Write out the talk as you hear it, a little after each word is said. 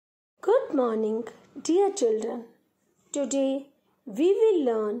Good morning, dear children. Today we will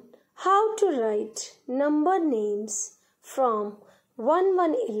learn how to write number names from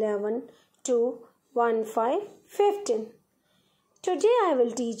 1111 to 1515. Today I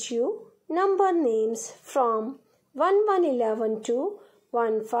will teach you number names from 1111 to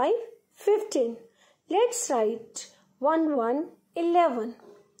 1515. Let's write 1111.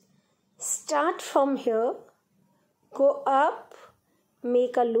 Start from here, go up,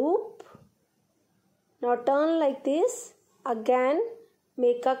 make a loop. Now turn like this. Again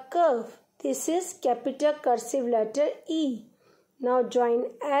make a curve. This is capital cursive letter E. Now join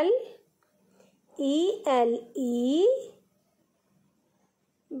L, E, L, E,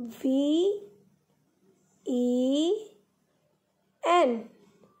 V, E, N.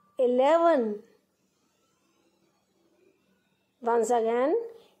 11. Once again,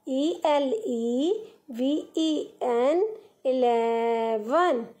 E, L, E, V, E, N.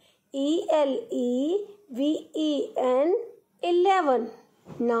 11. E, L, E, V, E, N. 11.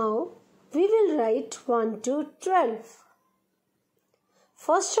 Now we will write 1 to 12.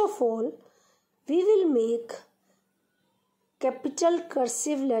 First of all, we will make capital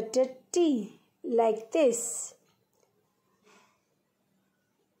cursive letter T like this.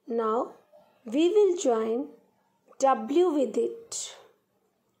 Now we will join W with it.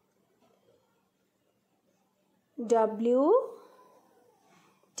 W,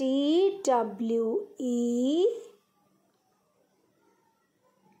 T, W, E,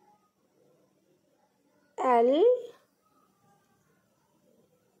 L,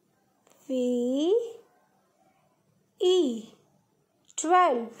 V, E.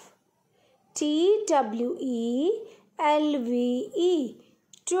 12. T, W, E, L, V, E.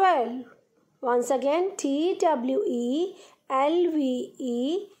 12. Once again, T, W, E, L, V,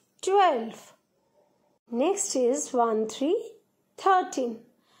 E. 12. Next is 1, 3, 13.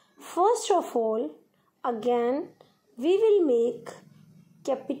 First of all, again we will make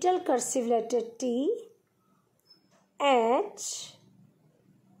capital cursive letter T, H,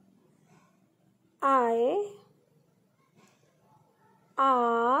 I,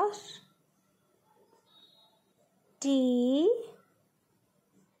 R, T,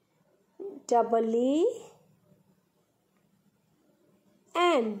 double E,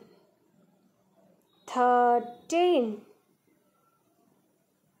 N. 13.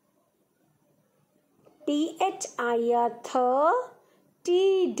 THIR, thir,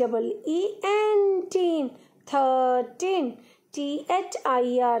 T double E N, teen. 13.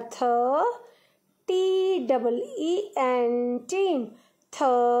 THIR, thir, T double E N, teen.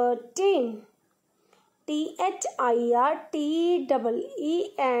 13. THIR, T double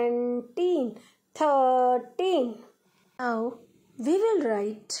E N, teen. 13. Now we will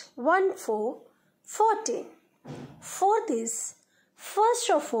write 1, 4, 14. For this, first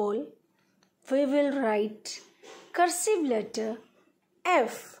of all, we will write cursive letter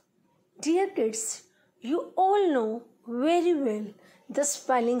F. Dear kids, you all know very well the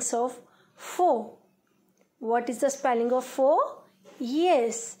spellings of 4. What is the spelling of 4?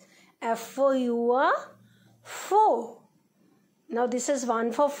 Yes, F for you are 4. Now this is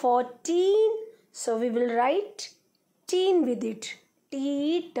 1 for 14. So we will write teen with it.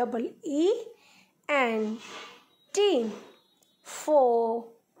 T double E and teen.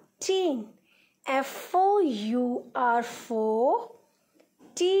 14. F for you are 4.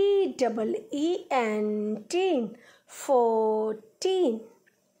 T double E N, teen. 14.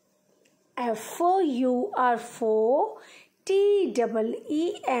 F for you are 4. T double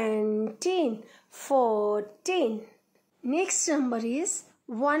E N, teen. 14. Next number is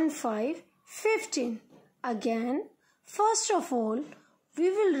 1, 5, 15. Again, first of all,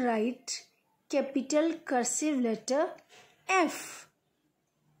 we will write capital cursive letter F.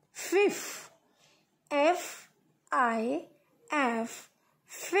 Fifth. F, I, F.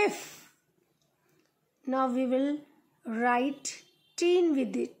 Fifth. Now we will write teen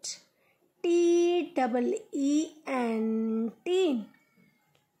with it. T double E N, teen.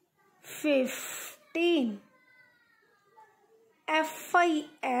 15.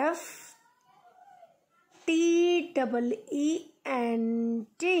 FIF, T double E N,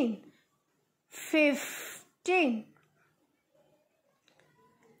 teen. 15.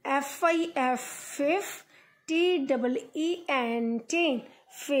 FIF, fifth, T double E N, teen.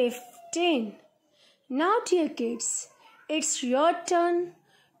 15. Now dear kids, it's your turn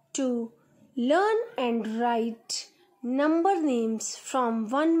to learn and write number names from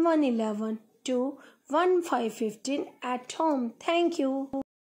 1111 to 1515 at home. Thank you.